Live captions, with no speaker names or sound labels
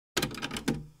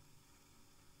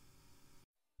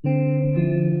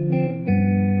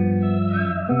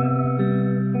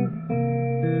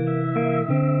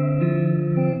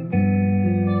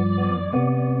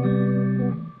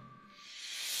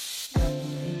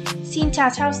Xin chào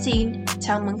xin,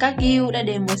 chào mừng các you đã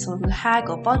đến với số thứ 2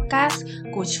 của podcast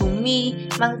của chúng mi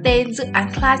mang tên Dự án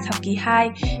Clise học kỳ 2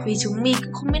 vì chúng mi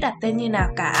cũng không biết đặt tên như nào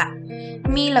cả.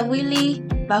 Mi là Willy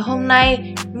và hôm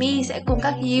nay mi sẽ cùng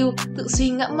các you tự suy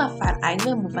ngẫm và phản ánh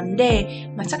về một vấn đề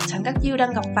mà chắc chắn các you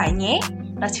đang gặp phải nhé.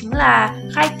 Đó chính là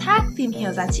khai thác tìm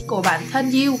hiểu giá trị của bản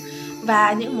thân you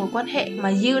và những mối quan hệ mà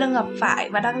you đang gặp phải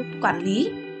và đang quản lý.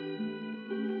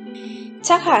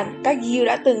 Chắc hẳn các you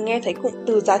đã từng nghe thấy cụm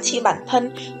từ giá trị bản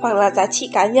thân hoặc là giá trị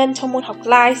cá nhân trong môn học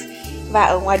Clise và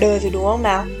ở ngoài đời rồi đúng không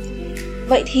nào?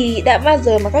 Vậy thì đã bao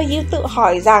giờ mà các you tự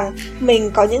hỏi rằng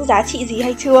mình có những giá trị gì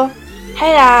hay chưa?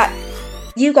 Hay là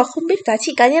you có không biết giá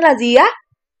trị cá nhân là gì á?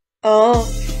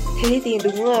 Thế thì tìm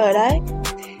đúng người rồi đấy.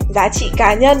 Giá trị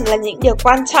cá nhân là những điều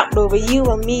quan trọng đối với you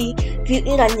và me, ví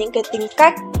dụ như là những cái tính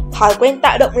cách, thói quen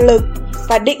tạo động lực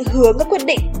và định hướng các quyết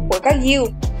định của các you.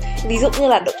 Ví dụ như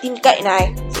là độ tin cậy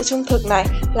này, sự trung thực này,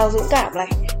 lòng dũng cảm này,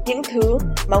 những thứ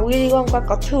mà Willy hôm qua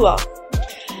có thừa.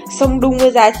 Sống đúng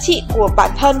với giá trị của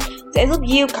bản thân sẽ giúp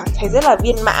you cảm thấy rất là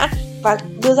viên mãn và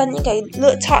đưa ra những cái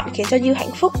lựa chọn khiến cho you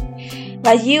hạnh phúc.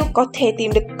 Và you có thể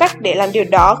tìm được cách để làm điều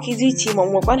đó khi duy trì một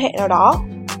mối quan hệ nào đó.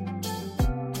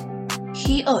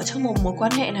 Khi ở trong một mối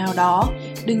quan hệ nào đó,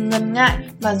 đừng ngần ngại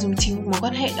và dùng chính mối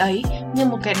quan hệ ấy như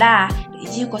một cái đà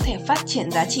để you có thể phát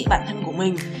triển giá trị bản thân của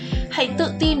mình. Hãy tự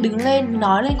tin đứng lên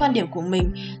nói lên quan điểm của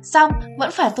mình, song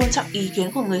vẫn phải tôn trọng ý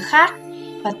kiến của người khác.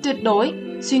 Và tuyệt đối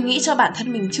suy nghĩ cho bản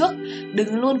thân mình trước,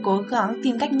 đừng luôn cố gắng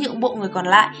tìm cách nhượng bộ người còn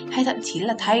lại hay thậm chí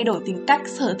là thay đổi tính cách,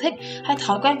 sở thích hay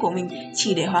thói quen của mình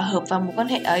chỉ để hòa hợp vào mối quan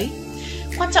hệ ấy.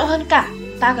 Quan trọng hơn cả,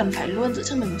 ta cần phải luôn giữ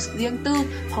cho mình một sự riêng tư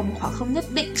hoặc một khoảng không nhất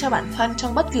định cho bản thân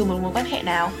trong bất cứ một mối quan hệ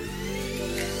nào.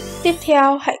 Tiếp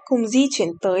theo, hãy cùng di chuyển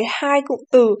tới 2 cụm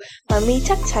từ mà mi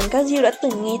chắc chắn các you đã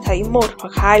từng nghe thấy 1 hoặc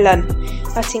 2 lần.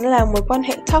 Đó chính là mối quan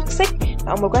hệ toxic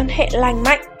và mối quan hệ lành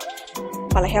mạnh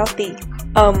hoặc là healthy.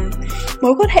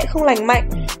 Mối quan hệ không lành mạnh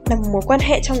là một mối quan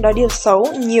hệ trong đó điều xấu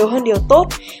nhiều hơn điều tốt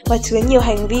và chứa nhiều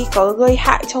hành vi có gây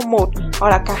hại cho một hoặc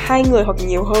là cả hai người hoặc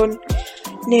nhiều hơn.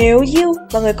 Nếu you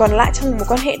và người còn lại trong một mối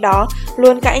quan hệ đó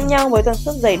luôn cãi nhau với tần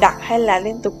suất dày đặc hay là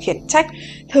liên tục khiển trách,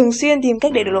 thường xuyên tìm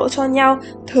cách để đổ lỗi cho nhau,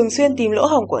 thường xuyên tìm lỗ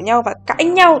hổng của nhau và cãi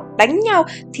nhau, đánh nhau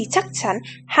thì chắc chắn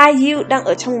hai you đang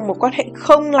ở trong một mối quan hệ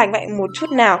không lành mạnh một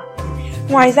chút nào.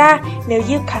 Ngoài ra, nếu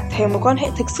you cảm thấy mối quan hệ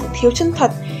thực sự thiếu chân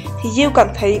thật thì you cảm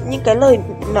thấy những cái lời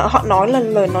họ nói là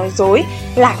lời nói dối,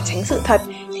 lảng tránh sự thật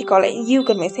thì có lẽ you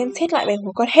cần phải xem xét lại về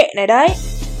mối quan hệ này đấy.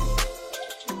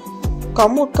 Có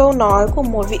một câu nói của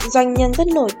một vị doanh nhân rất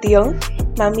nổi tiếng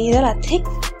mà mi rất là thích,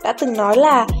 đã từng nói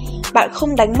là bạn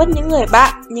không đánh mất những người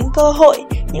bạn, những cơ hội,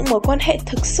 những mối quan hệ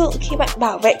thực sự khi bạn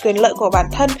bảo vệ quyền lợi của bản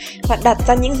thân và đặt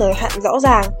ra những giới hạn rõ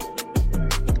ràng.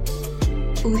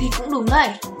 Thì cũng đúng đấy,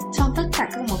 trong tất cả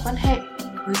các mối quan hệ,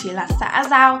 dù chỉ là xã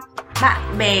giao,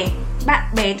 bạn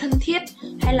bè thân thiết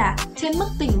hay là trên mức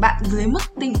tình bạn dưới mức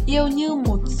tình yêu như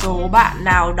một số bạn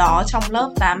nào đó trong lớp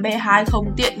 8B2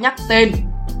 không tiện nhắc tên.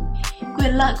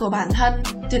 Quyền lợi của bản thân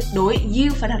tuyệt đối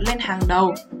you phải đặt lên hàng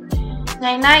đầu.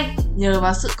 Ngày nay, nhờ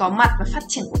vào sự có mặt và phát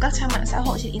triển của các trang mạng xã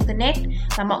hội trên Internet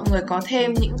mà mọi người có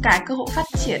thêm những cái cơ hội phát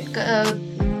triển,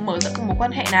 mở rộng các mối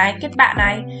quan hệ này, kết bạn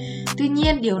này. Tuy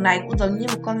nhiên, điều này cũng giống như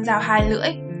một con dao hai lưỡi.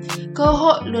 Cơ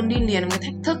hội luôn đi liền với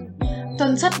thách thức.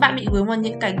 Tần suất bạn bị vướng vào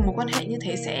những cái mối quan hệ như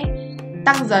thế sẽ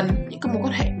tăng dần, những cái mối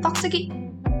quan hệ toxic ý,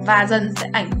 và dần sẽ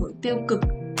ảnh hưởng tiêu cực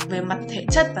về mặt thể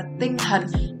chất và tinh thần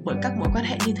bởi các mối quan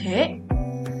hệ như thế.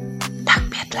 Đặc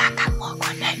biệt là các mối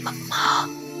quan hệ mập mờ.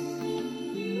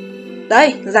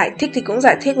 Đây, giải thích thì cũng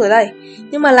giải thích rồi đây.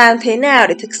 Nhưng mà làm thế nào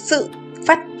để thực sự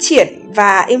phát triển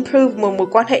và improve một mối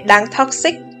quan hệ đáng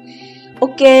toxic?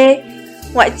 Ok,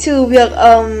 ngoại trừ việc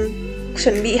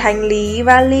chuẩn bị hành lý,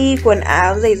 vali, quần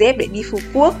áo, giày dép để đi Phú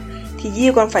Quốc thì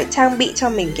you còn phải trang bị cho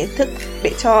mình kiến thức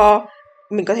để cho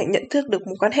mình có thể nhận thức được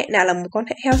mối quan hệ nào là mối quan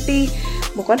hệ healthy,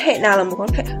 mối quan hệ nào là mối quan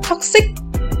hệ toxic.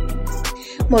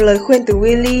 Một lời khuyên từ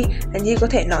Willy là you có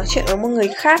thể nói chuyện với một người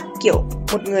khác, kiểu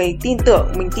một người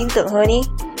mình tin tưởng hơn ý,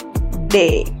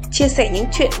 để chia sẻ những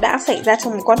chuyện đã xảy ra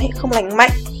trong một quan hệ không lành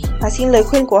mạnh và xin lời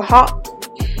khuyên của họ.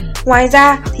 Ngoài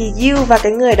ra thì you và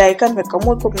cái người đấy cần phải có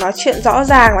một cuộc nói chuyện rõ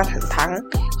ràng và thẳng thắn,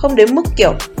 không đến mức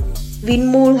kiểu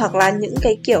Vinmoon hoặc là những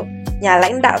cái kiểu nhà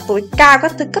lãnh đạo tối cao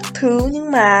các thứ,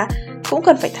 nhưng mà cũng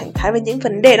cần phải thẳng thắn với những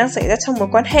vấn đề đang xảy ra trong mối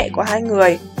quan hệ của hai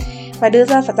người và đưa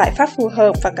ra giải pháp phù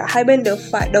hợp và cả hai bên đều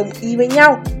phải đồng ý với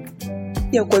nhau.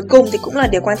 Điều cuối cùng thì cũng là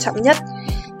điều quan trọng nhất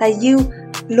là you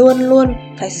luôn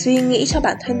phải suy nghĩ cho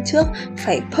bản thân trước,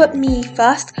 phải put me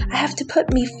first, I have to put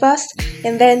me first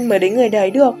and then mới đến người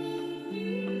đấy được.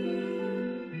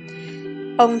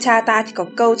 Ông cha ta thì có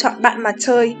câu chọn bạn mà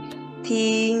chơi,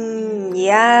 thì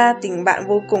tình bạn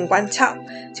vô cùng quan trọng.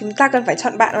 Chúng ta cần phải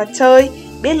chọn bạn và chơi,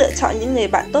 biết lựa chọn những người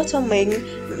bạn tốt cho mình,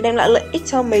 đem lại lợi ích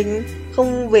cho mình,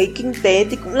 không về kinh tế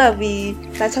thì cũng là vì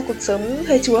làm cho cuộc sống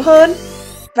hơi chúa hơn.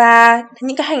 Và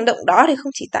những cái hành động đó thì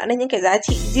không chỉ tạo nên những cái giá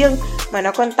trị riêng, mà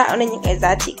nó còn tạo nên những cái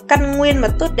giá trị căn nguyên và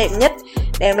tốt đẹp nhất,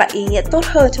 đem lại ý nghĩa tốt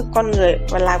hơn cho con người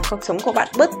và làm cuộc sống của bạn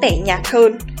bớt tẻ nhạt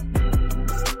hơn.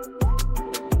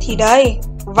 Thì đây,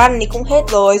 văn thì cũng hết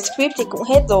rồi, script thì cũng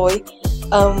hết rồi.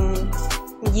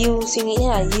 You suy nghĩ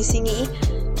là You suy nghĩ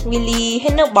really hết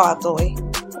nước bọt rồi,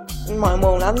 mỏi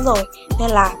mồm lắm rồi. Nên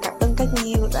là cảm ơn các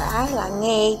You đã lắng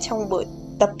nghe trong buổi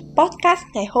tập podcast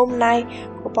ngày hôm nay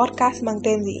của podcast mang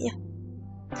tên gì nhỉ?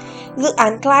 Dự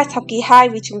án Clise học kỳ 2,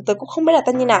 vì chúng tớ cũng không biết là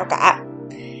tên như nào cả.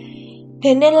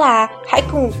 Thế nên là hãy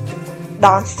cùng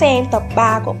đón xem tập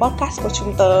 3 của podcast của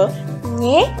chúng tớ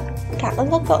nhé. Cảm ơn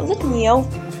các cậu rất nhiều.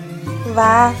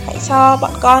 Và hãy cho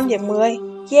bọn con điểm 10.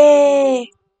 Yeah!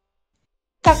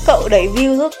 Các cậu đẩy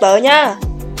view giúp tớ nhá.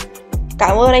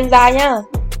 Cảm ơn anh Gia nhá.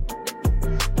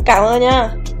 Cảm ơn nhá.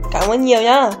 Cảm ơn nhiều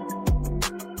nhá.